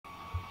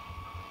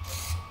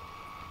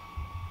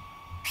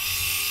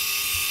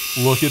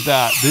Look at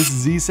that. This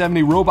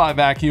Z70 robot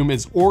vacuum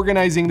is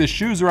organizing the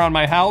shoes around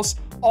my house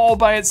all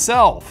by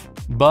itself.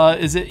 But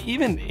is it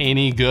even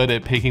any good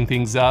at picking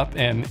things up?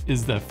 And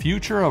is the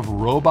future of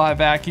robot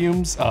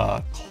vacuums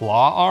a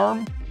claw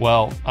arm?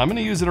 Well, I'm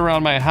gonna use it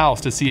around my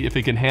house to see if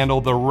it can handle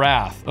the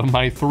wrath of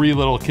my 3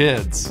 little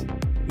kids.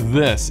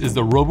 This is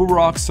the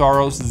Roborock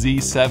Saros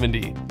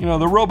Z70. You know,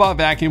 the robot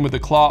vacuum with the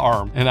claw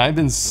arm, and I've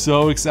been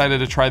so excited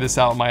to try this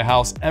out in my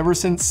house ever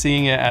since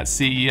seeing it at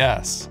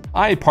CES.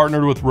 I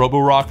partnered with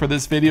Roborock for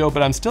this video,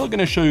 but I'm still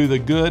gonna show you the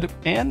good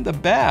and the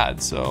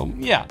bad. So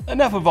yeah,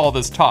 enough of all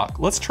this talk.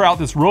 Let's try out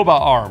this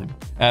robot arm.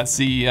 At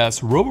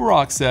CES,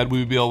 Roborock said we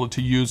would be able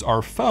to use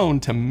our phone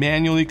to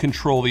manually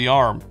control the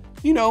arm.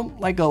 You know,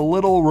 like a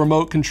little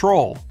remote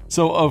control.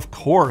 So of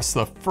course,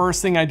 the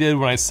first thing I did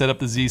when I set up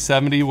the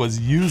Z70 was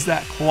use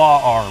that claw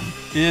arm.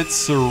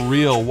 It's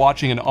surreal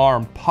watching an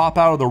arm pop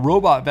out of the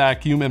robot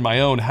vacuum in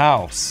my own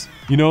house.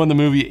 You know in the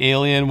movie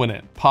Alien when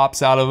it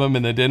pops out of him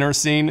in the dinner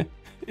scene?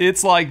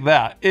 It's like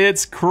that.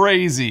 It's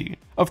crazy.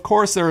 Of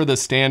course, there are the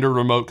standard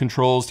remote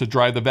controls to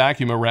drive the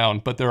vacuum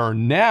around, but there are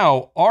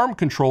now arm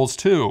controls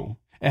too.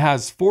 It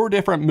has 4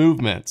 different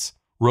movements.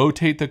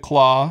 Rotate the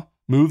claw,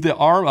 move the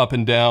arm up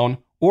and down,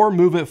 or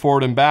move it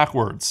forward and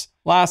backwards.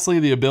 Lastly,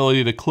 the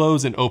ability to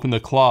close and open the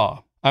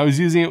claw. I was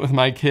using it with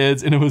my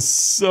kids and it was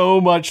so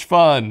much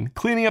fun.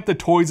 Cleaning up the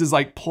toys is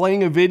like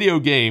playing a video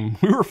game.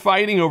 We were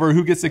fighting over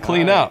who gets to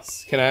clean up.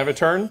 Can I have a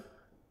turn?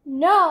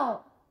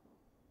 No.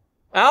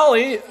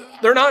 Allie,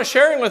 they're not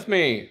sharing with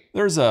me.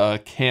 There's a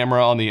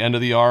camera on the end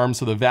of the arm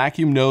so the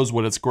vacuum knows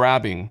what it's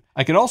grabbing.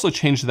 I can also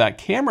change that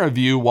camera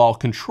view while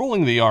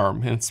controlling the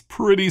arm. It's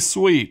pretty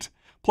sweet.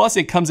 Plus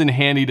it comes in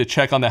handy to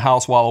check on the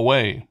house while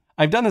away.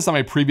 I've done this on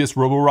my previous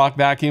Roborock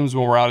vacuums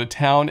when we're out of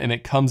town and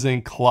it comes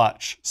in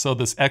clutch. So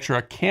this extra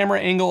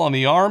camera angle on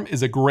the arm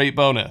is a great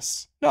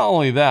bonus. Not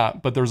only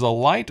that, but there's a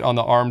light on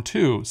the arm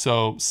too,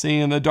 so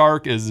seeing in the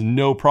dark is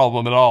no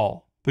problem at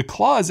all. The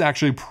claw is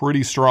actually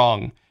pretty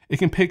strong. It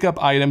can pick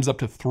up items up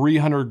to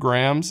 300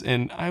 grams,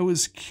 and I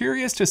was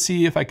curious to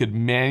see if I could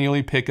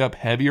manually pick up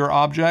heavier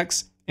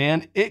objects,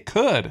 and it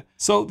could.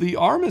 So the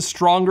arm is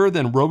stronger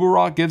than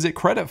Roborock gives it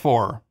credit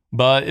for.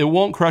 But it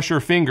won't crush your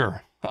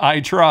finger.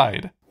 I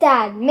tried.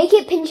 Dad, make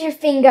it pinch your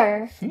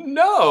finger.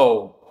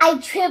 No! I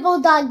triple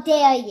dog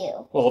dare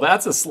you. Well,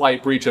 that's a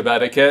slight breach of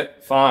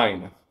etiquette.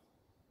 Fine.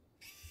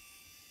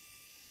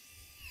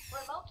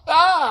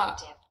 Ah!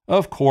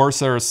 Of course,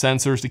 there are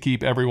sensors to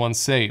keep everyone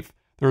safe.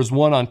 There's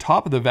one on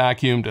top of the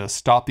vacuum to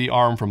stop the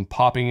arm from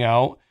popping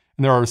out,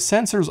 and there are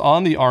sensors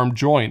on the arm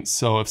joints,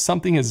 so if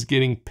something is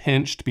getting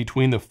pinched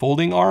between the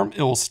folding arm,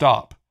 it will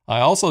stop. I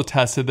also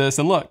tested this,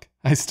 and look,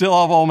 I still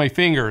have all my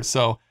fingers,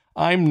 so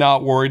I'm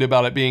not worried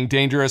about it being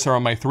dangerous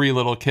around my 3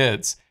 little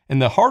kids.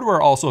 And the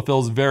hardware also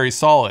feels very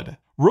solid.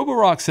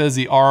 Roborock says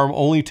the arm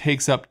only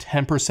takes up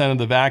 10% of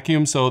the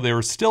vacuum, so they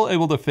were still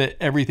able to fit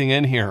everything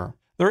in here.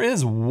 There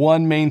is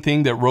one main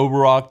thing that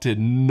Roborock did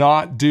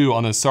not do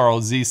on the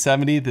Saros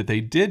Z70 that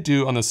they did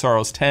do on the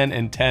Saros 10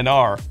 and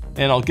 10R,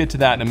 and I'll get to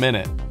that in a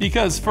minute.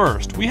 Because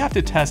first, we have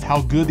to test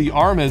how good the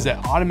arm is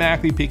at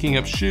automatically picking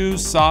up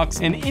shoes,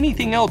 socks, and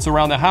anything else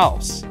around the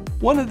house.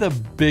 One of the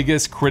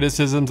biggest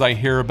criticisms I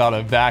hear about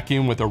a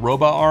vacuum with a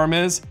robot arm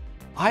is,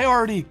 I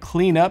already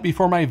clean up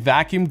before my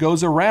vacuum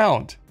goes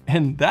around.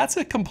 And that's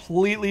a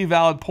completely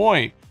valid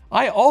point.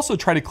 I also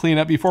try to clean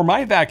up before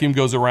my vacuum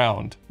goes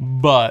around.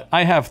 But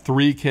I have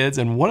 3 kids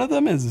and one of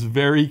them is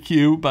very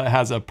cute but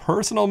has a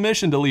personal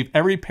mission to leave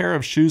every pair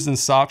of shoes and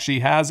socks she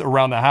has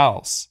around the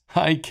house.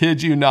 I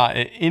kid you not,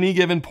 at any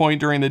given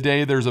point during the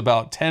day there's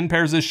about 10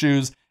 pairs of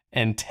shoes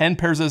and 10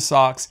 pairs of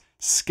socks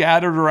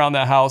scattered around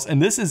the house,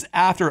 and this is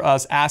after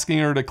us asking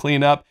her to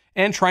clean up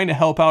and trying to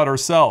help out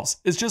ourselves.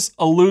 It's just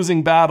a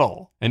losing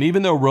battle. And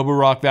even though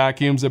Roborock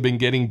vacuums have been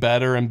getting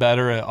better and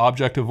better at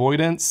object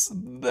avoidance,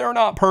 they're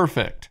not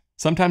perfect.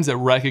 Sometimes it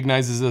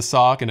recognizes a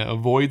sock and it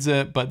avoids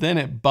it, but then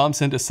it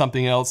bumps into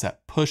something else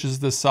that pushes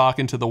the sock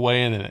into the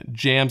way and then it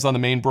jams on the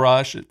main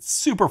brush. It's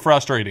super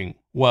frustrating.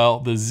 Well,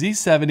 the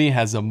Z70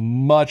 has a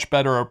much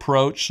better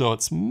approach, so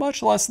it's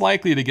much less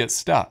likely to get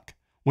stuck.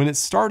 When it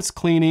starts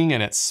cleaning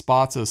and it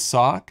spots a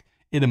sock,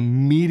 it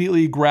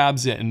immediately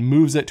grabs it and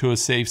moves it to a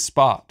safe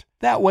spot.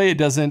 That way it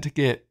doesn't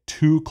get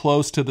too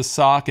close to the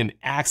sock and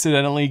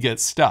accidentally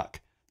get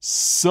stuck.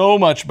 So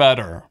much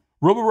better.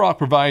 Roborock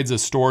provides a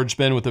storage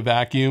bin with a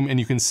vacuum and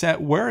you can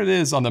set where it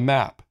is on the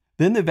map.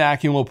 Then the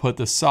vacuum will put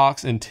the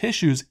socks and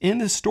tissues in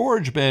the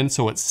storage bin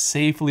so it's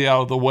safely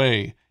out of the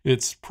way.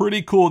 It's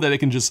pretty cool that it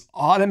can just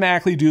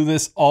automatically do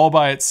this all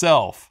by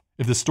itself.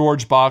 If the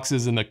storage box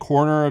is in the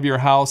corner of your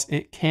house,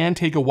 it can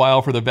take a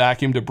while for the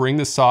vacuum to bring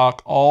the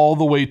sock all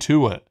the way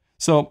to it.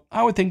 So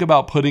I would think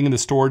about putting the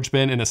storage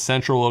bin in a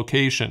central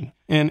location.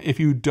 And if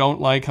you don't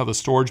like how the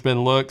storage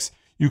bin looks,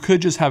 you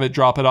could just have it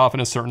drop it off in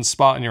a certain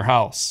spot in your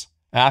house.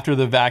 After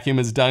the vacuum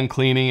is done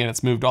cleaning and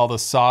it's moved all the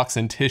socks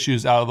and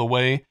tissues out of the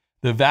way,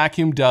 the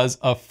vacuum does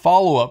a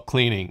follow-up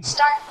cleaning.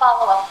 Start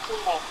follow-up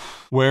cleaning.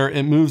 Where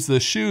it moves the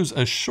shoes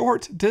a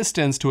short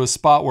distance to a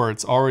spot where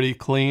it's already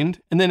cleaned,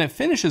 and then it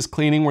finishes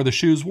cleaning where the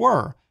shoes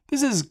were.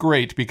 This is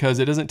great because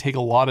it doesn't take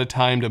a lot of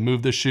time to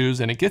move the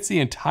shoes and it gets the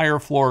entire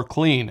floor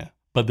clean.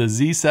 But the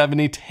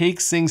Z70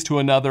 takes things to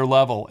another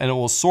level and it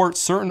will sort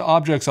certain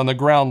objects on the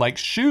ground like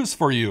shoes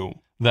for you.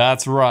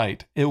 That's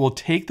right, it will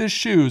take the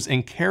shoes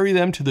and carry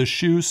them to the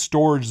shoe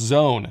storage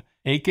zone,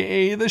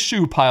 aka the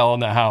shoe pile in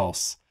the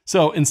house.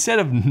 So instead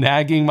of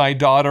nagging my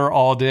daughter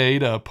all day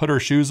to put her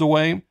shoes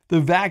away, the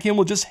vacuum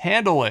will just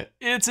handle it.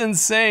 It's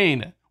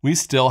insane. We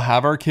still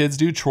have our kids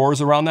do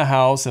chores around the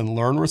house and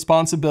learn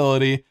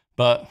responsibility,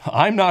 but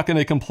I'm not going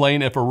to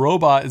complain if a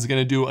robot is going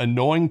to do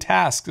annoying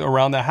tasks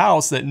around the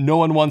house that no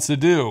one wants to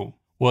do.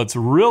 What's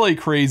really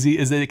crazy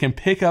is that it can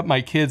pick up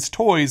my kids'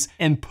 toys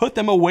and put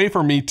them away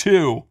from me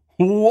too.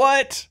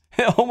 What?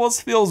 It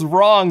almost feels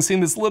wrong seeing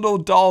this little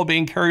doll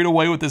being carried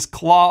away with this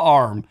claw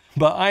arm,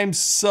 but I'm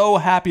so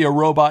happy a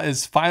robot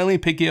is finally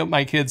picking up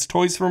my kids'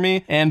 toys for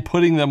me and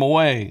putting them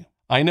away.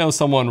 I know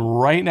someone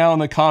right now in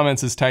the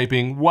comments is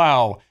typing,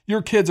 "Wow,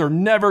 your kids are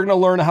never going to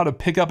learn how to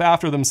pick up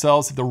after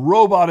themselves if the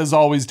robot is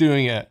always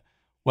doing it."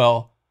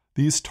 Well,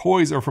 these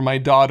toys are for my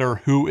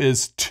daughter who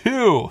is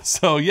 2.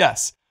 So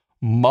yes,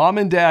 mom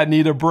and dad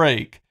need a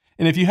break.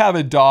 And if you have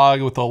a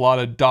dog with a lot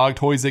of dog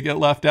toys that get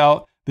left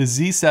out, the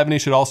Z70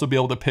 should also be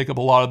able to pick up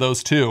a lot of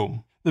those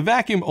too. The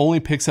vacuum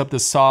only picks up the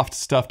soft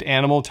stuffed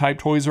animal type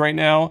toys right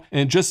now, and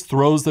it just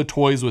throws the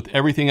toys with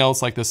everything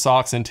else like the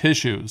socks and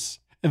tissues.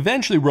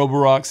 Eventually,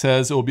 Roborock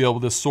says it will be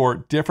able to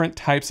sort different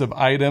types of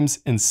items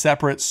in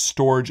separate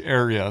storage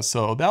areas,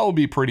 so that will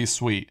be pretty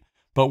sweet.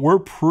 But we're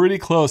pretty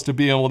close to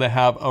being able to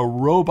have a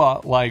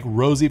robot like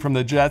Rosie from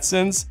the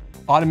Jetsons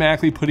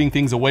automatically putting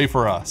things away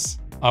for us.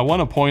 I want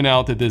to point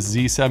out that this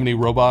Z70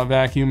 robot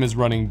vacuum is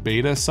running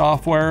beta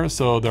software,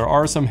 so there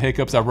are some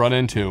hiccups I've run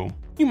into.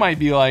 You might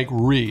be like,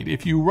 "Reed,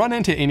 if you run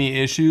into any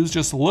issues,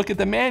 just look at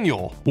the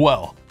manual."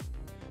 Well,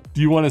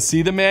 do you want to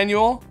see the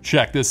manual?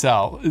 Check this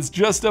out. It's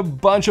just a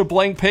bunch of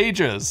blank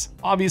pages.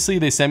 Obviously,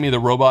 they sent me the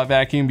robot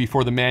vacuum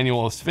before the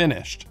manual is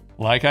finished.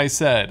 Like I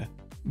said,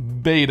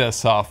 beta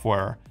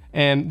software.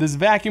 And this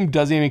vacuum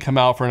doesn't even come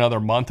out for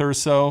another month or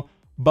so,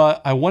 but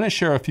I want to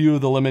share a few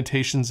of the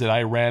limitations that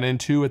I ran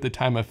into at the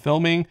time of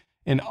filming,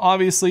 and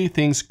obviously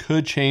things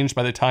could change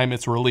by the time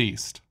it's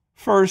released.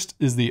 First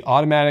is the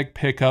automatic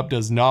pickup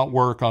does not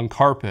work on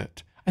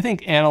carpet. I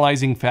think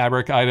analyzing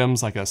fabric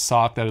items like a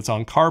sock that it's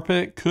on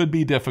carpet could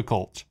be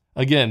difficult.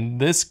 Again,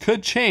 this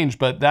could change,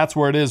 but that's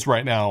where it is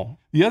right now.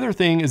 The other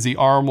thing is the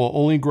arm will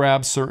only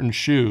grab certain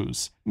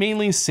shoes,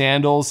 mainly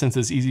sandals since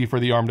it's easy for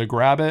the arm to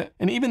grab it.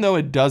 And even though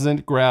it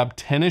doesn't grab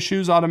tennis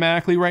shoes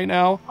automatically right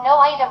now, no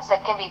items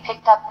that can be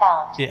picked up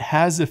found. It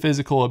has the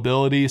physical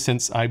ability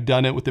since I've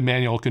done it with the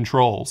manual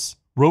controls.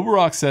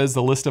 Roborock says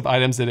the list of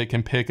items that it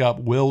can pick up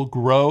will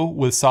grow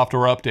with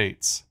software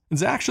updates.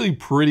 It's actually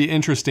pretty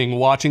interesting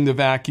watching the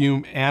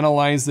vacuum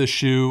analyze the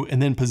shoe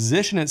and then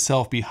position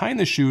itself behind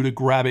the shoe to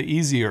grab it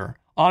easier.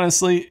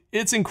 Honestly,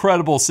 it's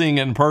incredible seeing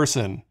it in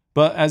person.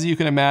 But as you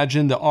can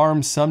imagine, the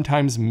arm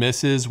sometimes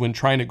misses when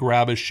trying to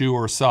grab a shoe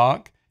or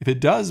sock. If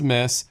it does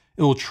miss,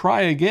 it will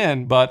try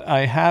again, but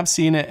I have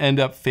seen it end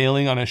up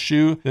failing on a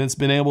shoe that it's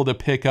been able to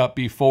pick up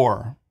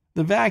before.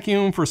 The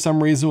vacuum, for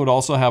some reason, would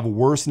also have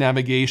worse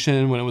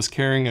navigation when it was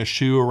carrying a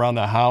shoe around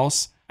the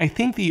house. I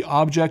think the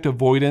object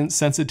avoidance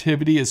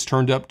sensitivity is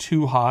turned up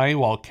too high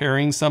while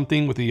carrying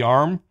something with the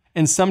arm,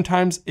 and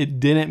sometimes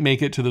it didn't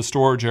make it to the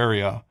storage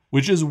area,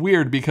 which is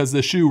weird because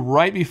the shoe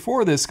right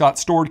before this got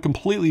stored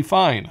completely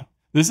fine.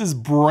 This is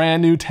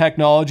brand new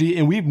technology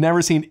and we've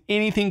never seen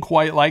anything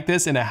quite like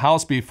this in a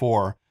house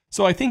before,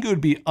 so I think it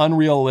would be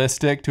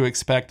unrealistic to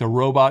expect a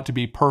robot to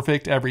be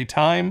perfect every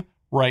time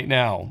right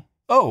now.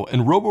 Oh,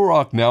 and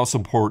Roborock now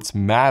supports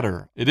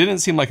Matter. It didn't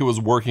seem like it was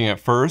working at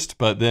first,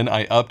 but then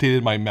I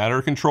updated my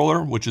Matter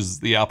controller, which is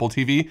the Apple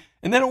TV,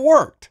 and then it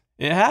worked.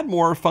 It had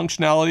more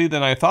functionality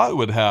than I thought it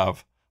would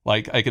have.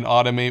 Like I can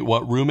automate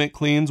what room it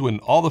cleans when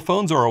all the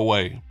phones are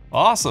away.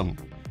 Awesome.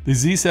 The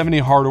Z70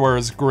 hardware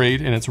is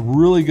great and it's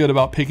really good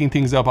about picking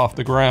things up off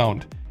the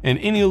ground. And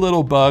any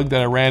little bug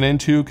that I ran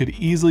into could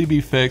easily be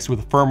fixed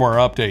with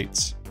firmware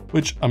updates,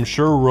 which I'm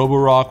sure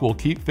Roborock will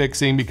keep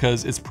fixing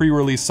because it's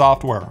pre-release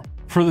software.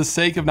 For the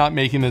sake of not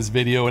making this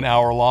video an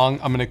hour long,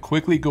 I'm going to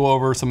quickly go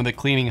over some of the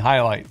cleaning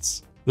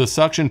highlights. The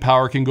suction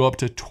power can go up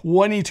to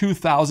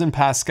 22,000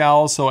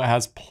 pascals, so it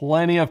has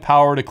plenty of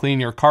power to clean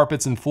your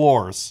carpets and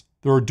floors.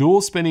 There are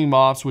dual spinning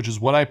mops, which is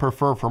what I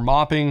prefer for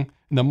mopping,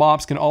 and the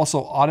mops can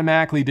also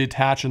automatically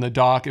detach in the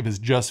dock if it's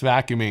just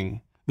vacuuming.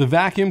 The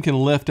vacuum can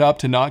lift up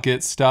to not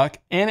get stuck,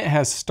 and it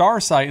has star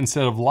sight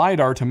instead of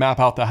LiDAR to map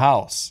out the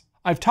house.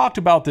 I've talked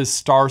about this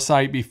star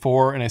sight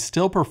before, and I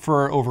still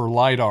prefer it over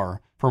LiDAR.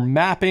 For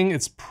mapping,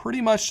 it's pretty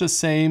much the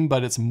same,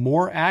 but it's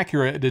more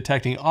accurate at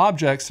detecting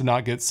objects to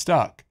not get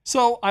stuck.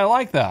 So I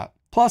like that.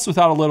 Plus,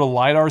 without a little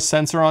LiDAR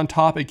sensor on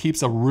top, it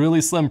keeps a really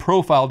slim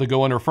profile to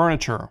go under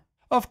furniture.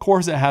 Of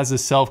course, it has a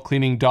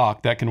self-cleaning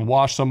dock that can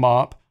wash the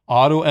mop,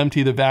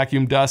 auto-empty the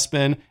vacuum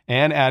dustbin,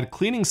 and add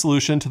cleaning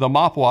solution to the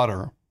mop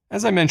water.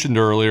 As I mentioned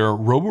earlier,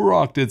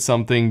 Roborock did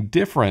something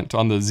different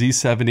on the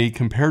Z70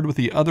 compared with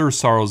the other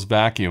Saros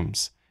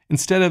vacuums.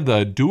 Instead of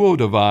the duo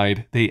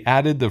divide, they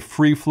added the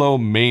free flow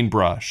main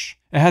brush.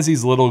 It has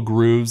these little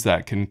grooves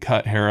that can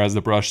cut hair as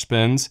the brush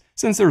spins,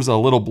 since there's a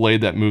little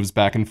blade that moves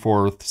back and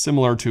forth,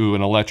 similar to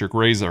an electric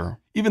razor.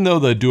 Even though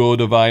the Duo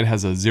Divide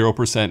has a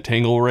 0%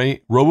 tangle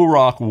rate,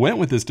 Roborock went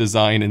with this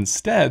design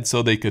instead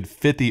so they could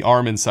fit the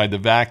arm inside the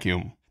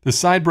vacuum. The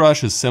side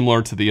brush is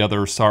similar to the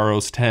other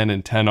Saros 10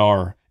 and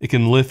 10R. It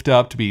can lift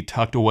up to be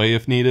tucked away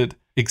if needed,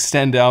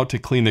 extend out to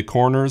clean the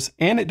corners,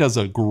 and it does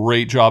a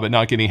great job at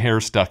not getting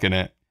hair stuck in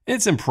it.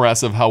 It's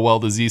impressive how well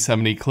the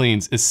Z70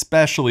 cleans,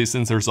 especially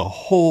since there's a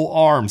whole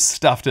arm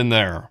stuffed in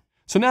there.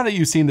 So now that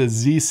you've seen the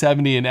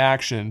Z70 in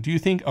action, do you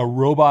think a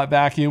robot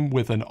vacuum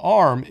with an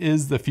arm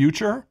is the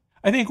future?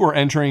 I think we're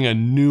entering a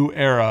new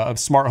era of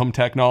smart home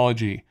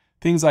technology.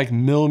 Things like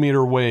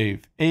millimeter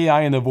wave,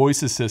 AI in the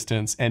voice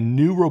assistants, and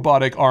new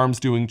robotic arms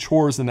doing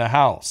chores in the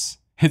house.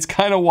 It's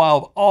kind of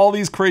wild, all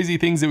these crazy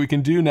things that we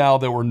can do now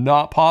that were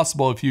not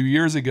possible a few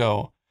years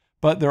ago.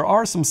 But there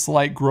are some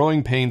slight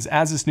growing pains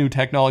as this new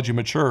technology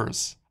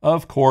matures.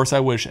 Of course, I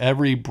wish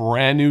every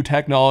brand new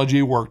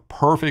technology worked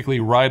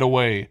perfectly right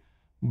away,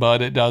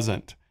 but it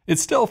doesn't.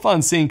 It's still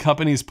fun seeing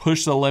companies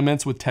push the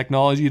limits with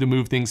technology to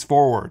move things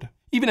forward.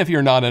 Even if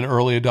you're not an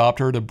early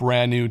adopter to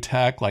brand new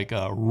tech like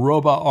a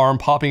robot arm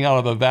popping out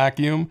of a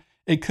vacuum,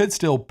 it could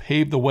still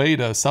pave the way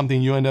to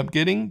something you end up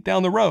getting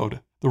down the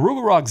road. The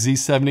Roborock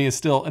Z70 is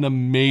still an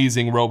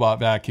amazing robot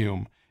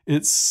vacuum.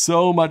 It's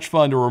so much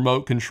fun to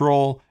remote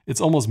control,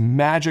 it's almost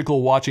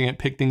magical watching it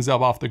pick things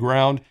up off the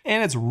ground,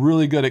 and it's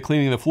really good at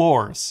cleaning the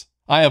floors.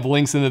 I have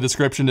links in the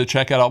description to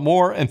check out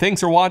more, and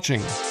thanks for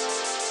watching.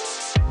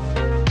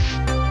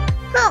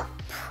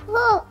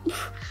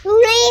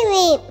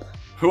 Lammy.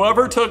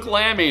 Whoever took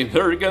Lammy,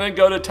 they're gonna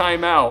go to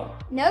timeout.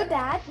 No,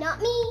 Dad, not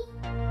me.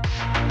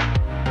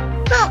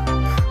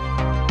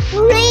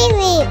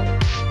 Lammy.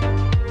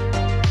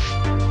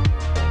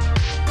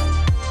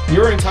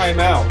 You're in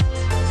timeout.